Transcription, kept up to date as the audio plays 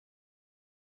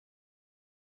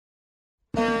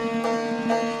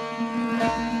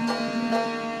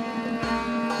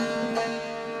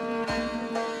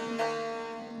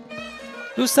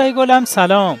دوستای گلم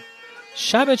سلام.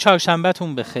 شب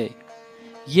چهارشنبه‌تون بخیر.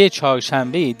 یه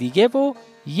چهارشنبه دیگه و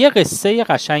یه قصه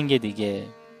قشنگ دیگه.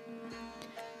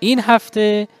 این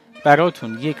هفته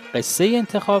براتون یک قصه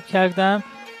انتخاب کردم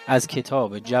از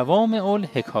کتاب جوامع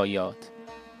الحکایات.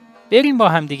 بریم با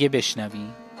هم دیگه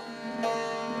بشنویم.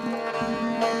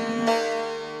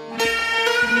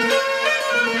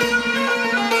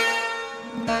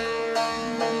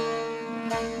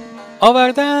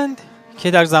 آوردند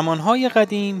که در زمانهای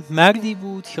قدیم مردی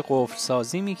بود که قفل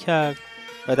سازی می کرد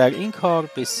و در این کار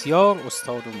بسیار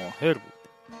استاد و ماهر بود.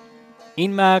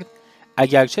 این مرد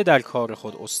اگرچه در کار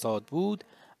خود استاد بود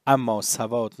اما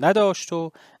سواد نداشت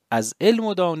و از علم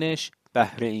و دانش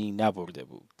بهره ای نبرده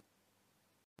بود.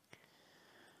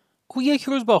 او یک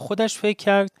روز با خودش فکر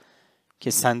کرد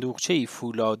که صندوقچه‌ای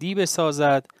فولادی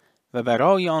بسازد و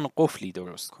برای آن قفلی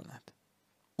درست کند.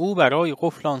 او برای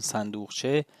قفل آن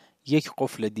صندوقچه یک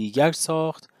قفل دیگر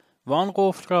ساخت و آن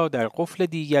قفل را در قفل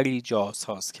دیگری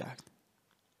جاساز کرد.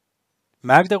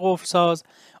 مرد قفل ساز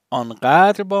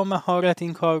آنقدر با مهارت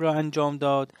این کار را انجام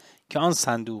داد که آن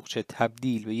صندوقچه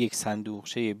تبدیل به یک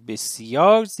صندوقچه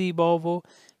بسیار زیبا و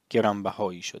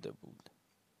گرانبهایی شده بود.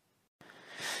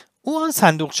 او آن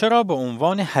صندوقچه را به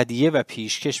عنوان هدیه و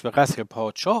پیشکش به قصر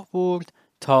پادشاه برد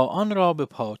تا آن را به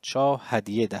پادشاه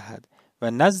هدیه دهد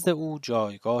و نزد او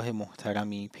جایگاه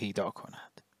محترمی پیدا کند.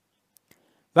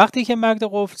 وقتی که مرد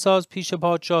قفل ساز پیش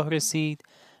پادشاه رسید،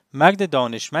 مرد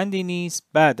دانشمندی نیز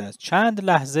بعد از چند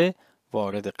لحظه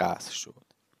وارد قصر شد.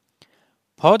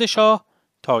 پادشاه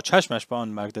تا چشمش به آن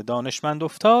مرد دانشمند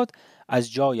افتاد،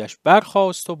 از جایش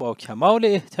برخاست و با کمال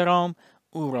احترام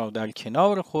او را در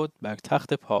کنار خود بر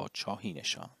تخت پادشاهی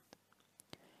نشاند.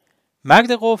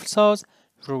 مرد قفل ساز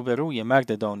روبروی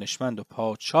مرد دانشمند و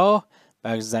پادشاه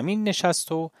بر زمین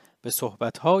نشست و به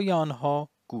صحبت‌های آنها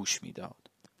گوش می‌داد.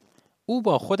 او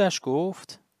با خودش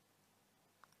گفت: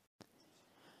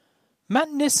 من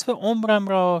نصف عمرم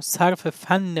را صرف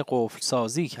فن قفل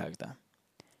سازی کردم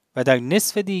و در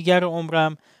نصف دیگر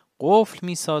عمرم قفل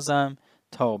می سازم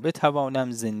تا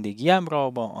بتوانم زندگیم را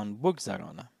با آن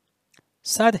بگذرانم.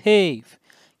 صد حیف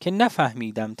که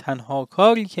نفهمیدم تنها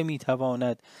کاری که می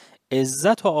تواند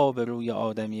عزت و آبروی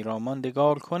آدمی را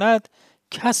ماندگار کند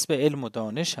کسب علم و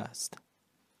دانش است.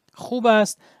 خوب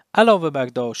است علاوه بر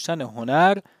داشتن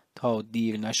هنر تا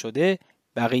دیر نشده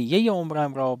بقیه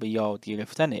عمرم را به یاد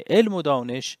گرفتن علم و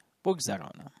دانش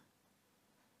بگذرانم.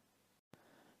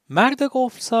 مرد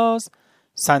قفل ساز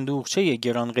صندوقچه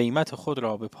گران قیمت خود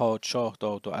را به پادشاه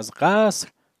داد و از قصر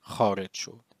خارج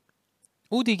شد.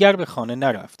 او دیگر به خانه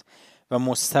نرفت و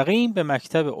مستقیم به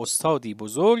مکتب استادی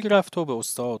بزرگ رفت و به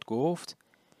استاد گفت: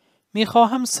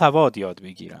 میخواهم سواد یاد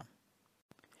بگیرم.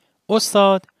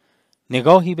 استاد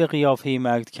نگاهی به قیافه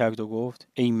مرد کرد و گفت: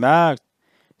 ای مرد،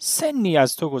 سنی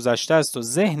از تو گذشته است و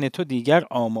ذهن تو دیگر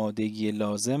آمادگی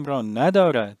لازم را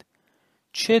ندارد.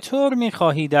 چطور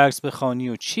میخواهی درس بخوانی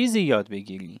و چیزی یاد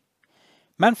بگیری؟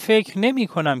 من فکر نمی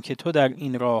کنم که تو در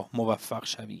این راه موفق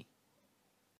شوی.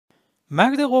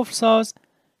 مرد قفل ساز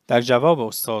در جواب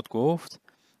استاد گفت: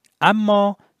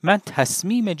 اما من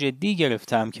تصمیم جدی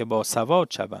گرفتم که با سواد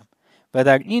شوم و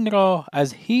در این راه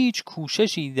از هیچ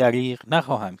کوششی دریغ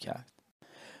نخواهم کرد.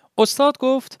 استاد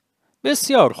گفت: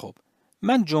 بسیار خوب،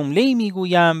 من جمله‌ای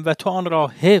میگویم و تو آن را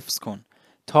حفظ کن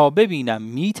تا ببینم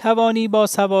میتوانی با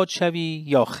سواد شوی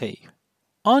یا خیر.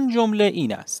 آن جمله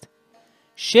این است: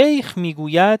 شیخ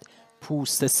میگوید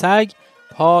پوست سگ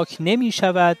پاک نمی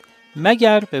شود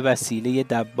مگر به وسیله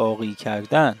دباغی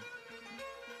کردن.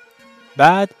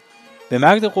 بعد به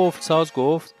مرد قفل ساز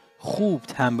گفت: خوب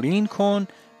تمرین کن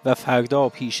و فردا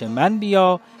پیش من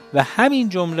بیا و همین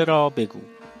جمله را بگو.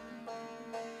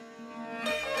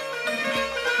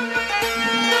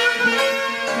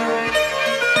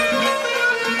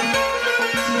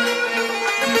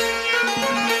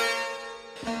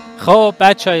 خب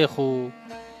بچهای خوب،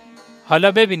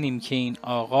 حالا ببینیم که این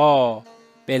آقا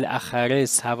بالاخره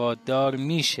سواددار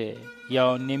میشه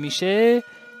یا نمیشه.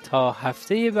 تا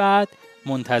هفته بعد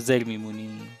منتظر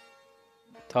میمونیم.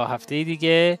 تا هفته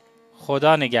دیگه،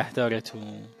 خدا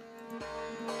نگهدارتون.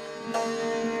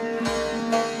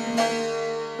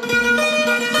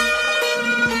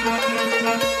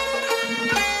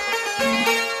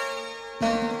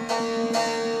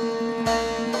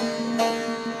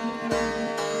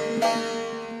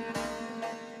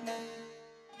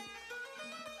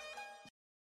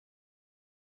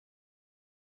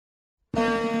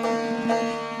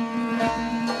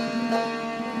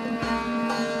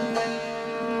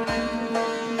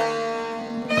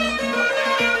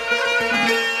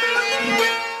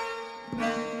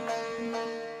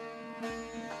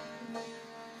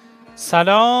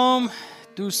 سلام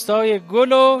دوستای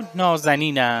گل و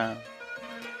نازنینم،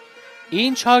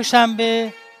 این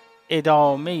چهارشنبه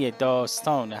ادامه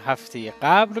داستان هفته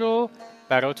قبل رو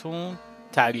براتون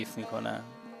تعریف میکنم.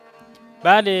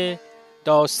 بله،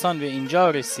 داستان به اینجا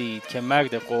رسید که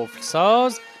مرد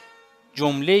قفلساز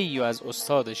جمله‌ای رو از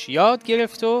استادش یاد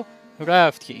گرفت و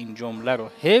رفت که این جمله رو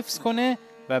حفظ کنه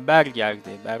و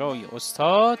برگرده برای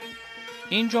استاد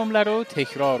این جمله رو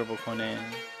تکرار بکنه.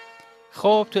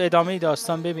 خب تو ادامه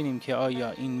داستان ببینیم که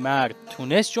آیا این مرد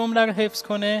تونست جمله رو حفظ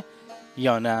کنه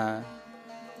یا نه.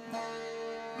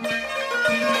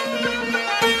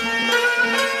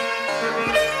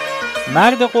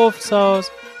 مرد قفلساز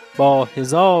با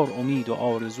 1000 امید و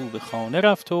آرزو به خانه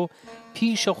رفت و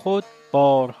پیش خود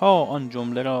بارها آن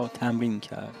جمله را تمرین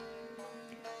کرد.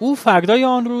 او فردای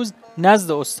آن روز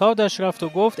نزد استادش رفت و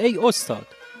گفت ای استاد،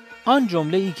 آن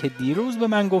جمله ای که دیروز به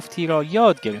من گفتی را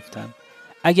یاد گرفتم،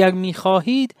 اگر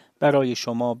می‌خواهید برای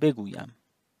شما بگویم.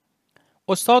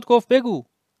 استاد گفت بگو.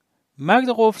 مرد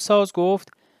قفلساز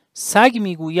گفت سگ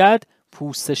میگوید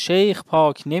پوست شیخ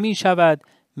پاک نمی شود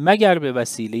مگر به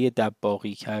وسیله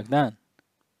دباغی کردن.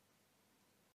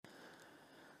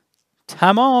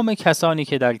 تمام کسانی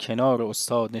که در کنار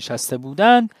استاد نشسته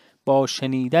بودند با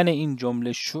شنیدن این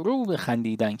جمله شروع به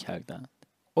خندیدن کردند.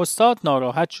 استاد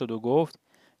ناراحت شد و گفت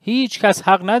هیچ کس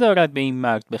حق ندارد به این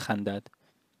مرد بخندد.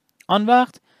 آن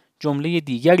وقت جمله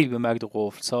دیگری به مرد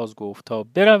قفلساز گفت تا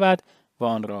برود و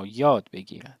آن را یاد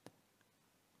بگیرد.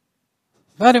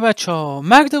 بله بچه‌ها،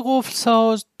 مرد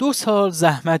قفلساز 2 سال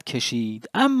زحمت کشید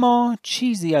اما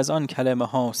چیزی از آن کلمه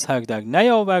ها سر در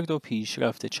نیاورد و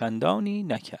پیشرفت چندانی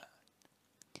نکرد.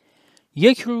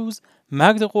 یک روز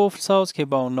مرد قفلساز که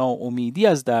با ناامیدی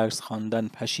از درس خواندن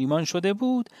پشیمان شده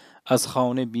بود از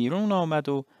خانه بیرون آمد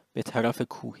و به طرف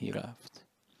کوهی رفت.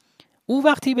 او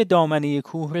وقتی به دامنه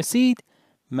کوه رسید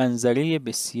منظره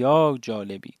بسیار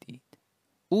جالبی دید.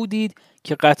 او دید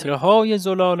که قطره‌های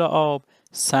زلال آب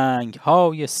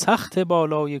سنگ‌های سخت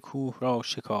بالای کوه را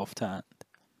شکافتند.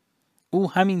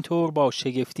 او همینطور با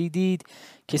شگفتی دید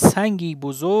که سنگی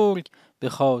بزرگ به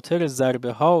خاطر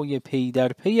ضربه‌های پی در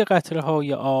پی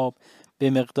قطره‌های آب به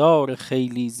مقدار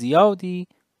خیلی زیادی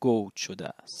گود شده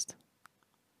است.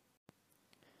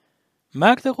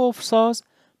 مرد قفلساز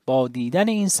با دیدن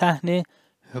این صحنه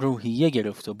روحیه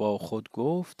گرفت و با خود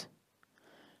گفت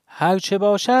هرچه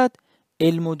باشد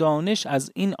علم و دانش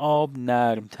از این آب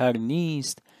نرمتر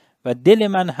نیست و دل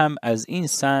من هم از این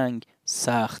سنگ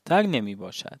سختتر نمی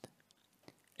باشد.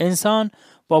 انسان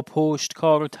با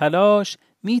پشتکار و تلاش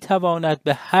می تواند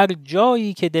به هر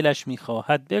جایی که دلش می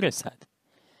خواهد برسد.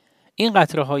 این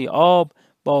قطره‌های آب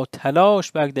با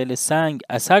تلاش بر دل سنگ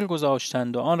اثر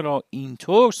گذاشتند و آن را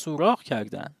اینطور سوراخ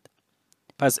کردند.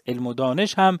 پس علم و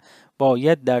دانش هم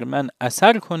باید در من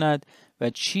اثر کند و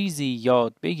چیزی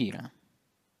یاد بگیرم.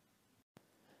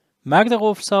 مرد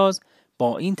قفلساز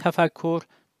با این تفکر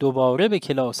دوباره به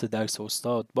کلاس درس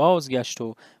استاد بازگشت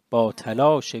و با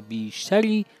تلاش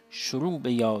بیشتری شروع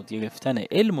به یاد گرفتن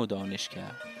علم و دانش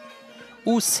کرد.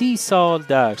 او 30 سال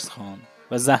درس خواند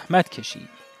و زحمت کشید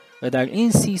و در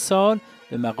این 30 سال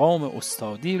به مقام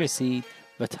استادی رسید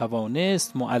و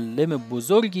توانست معلم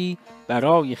بزرگی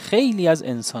برای خیلی از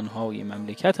انسانهای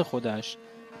مملکت خودش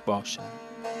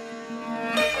باشد.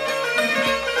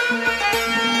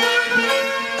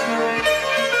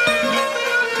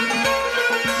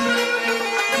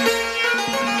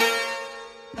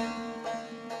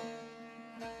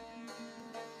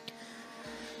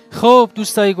 خب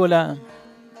دوستای گلم،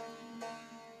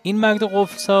 این مرد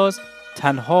قفلساز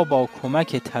تنها با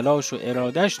کمک تلاش و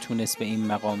ارادش تونست به این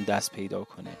مقام دست پیدا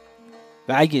کنه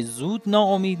و اگه زود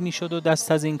ناامید میشد و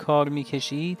دست از این کار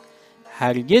میکشید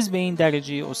هرگز به این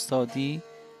درجه استادی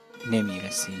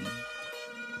نمیرسید.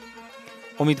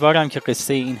 امیدوارم که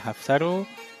قصه این هفته رو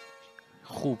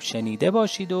خوب شنیده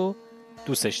باشید و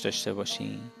دوستش داشته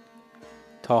باشین.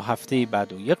 تا هفته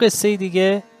بعد و یه قصه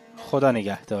دیگه، خدا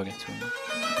نگهدارتون.